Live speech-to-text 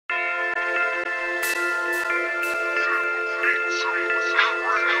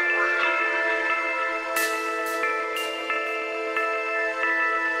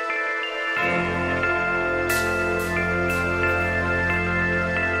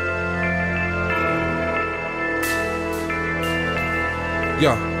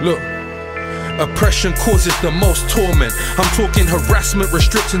Yeah, look. Oppression causes the most torment. I'm talking harassment,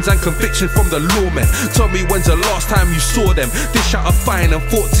 restrictions and conviction from the lawmen. Tell me when's the last time you saw them dish out a fine and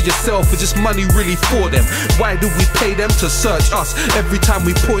thought to yourself, is this money really for them? Why do we pay them to search us? Every time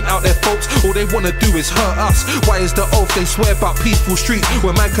we point out their faults, all they wanna do is hurt us. Why is the oath they swear about peaceful streets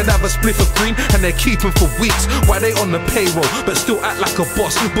where man can have a spliff of green and they're keeping for weeks? Why they on the payroll but still act like a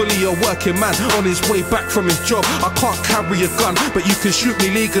boss? Bully a working man on his way back from his job. I can't carry a gun but you can shoot me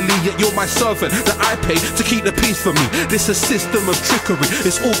legally, yet you're my servant that I pay to keep the peace for me. This a system of trickery,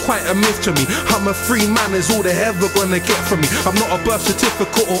 it's all quite a myth to me. I'm a free man is all they're ever gonna get from me. I'm not a birth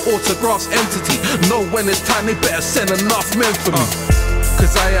certificate or autographs entity. No, when it's time they better send enough men for me.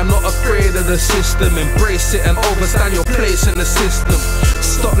 Cause I am not afraid of the system. Embrace it and overstand your place in the system.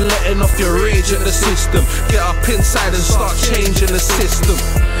 Stop letting off your rage at the system. Get up inside and start changing the system.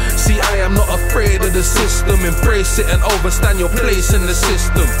 See, I am not afraid of the system. Embrace it and overstand your place in the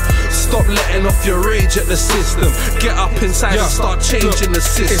system. Stop letting off your rage at the system. Get up inside and start changing the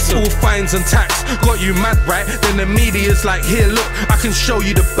system. It's all fines and tax, got you mad, right? Then the media's like, here look, I can show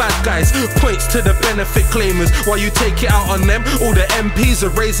you the bad guys. Points to the benefit claimers while you take it out on them. All the MPs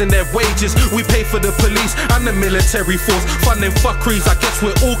are raising their wages. We pay for the police and the military force, funding fuckeries. I guess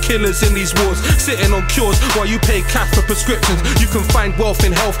we're all killers in these wars. Sitting on cures while you pay cash for prescriptions. You can find wealth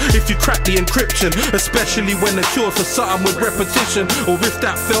in health if you crack the encryption, especially when the cure for something with repetition. Or if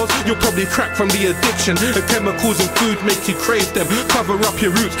that fails, you'll probably crack from the addiction. The chemicals in food make you crave them. Cover up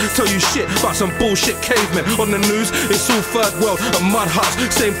your roots, tell you shit about some bullshit cavemen. On the news, it's all third world and mud huts.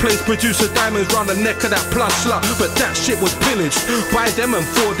 Same place producer diamonds round the neck of that plush slut. But that shit was pillaged by them and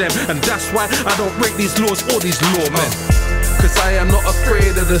for them, and that's why I don't break these laws or these lawmen. Cause I am not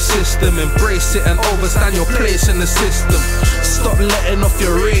afraid of the system. Embrace it and overstand your place in the system. Stop letting off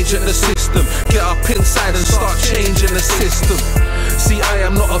your rage at the system. Get up inside and start changing the system. See, I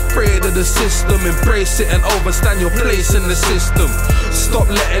am not afraid of the system. Embrace it and overstand your place in the system. Stop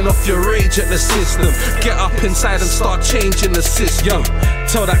letting off your rage at the system. Get up inside and start changing the system.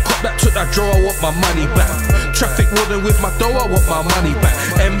 Tell that cop that took that draw, I want my money back. Traffic warden with my dough, I want my money back.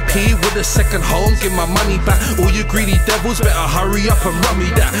 MP with a second home, give my money back. All you greedy devils better hurry up and run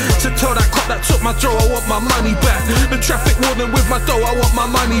me that. So tell that cop that took my dough, I want my money back. The traffic warden with my dough, I want my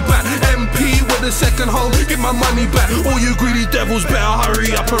money back. MP with a second home, give my money back. All you greedy devils better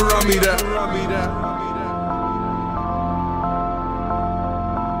hurry up and run me that.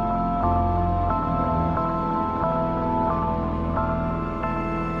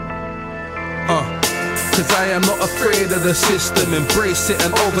 Cause I am not afraid of the system. Embrace it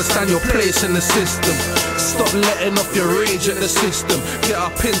and overstand your place in the system. Stop letting off your rage at the system. Get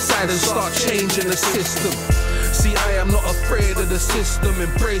up inside and start changing the system. See, I am not afraid of the system.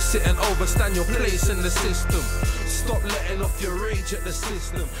 Embrace it and overstand your place in the system. Stop letting off your rage at the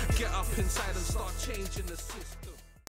system. Get up inside and start changing the system.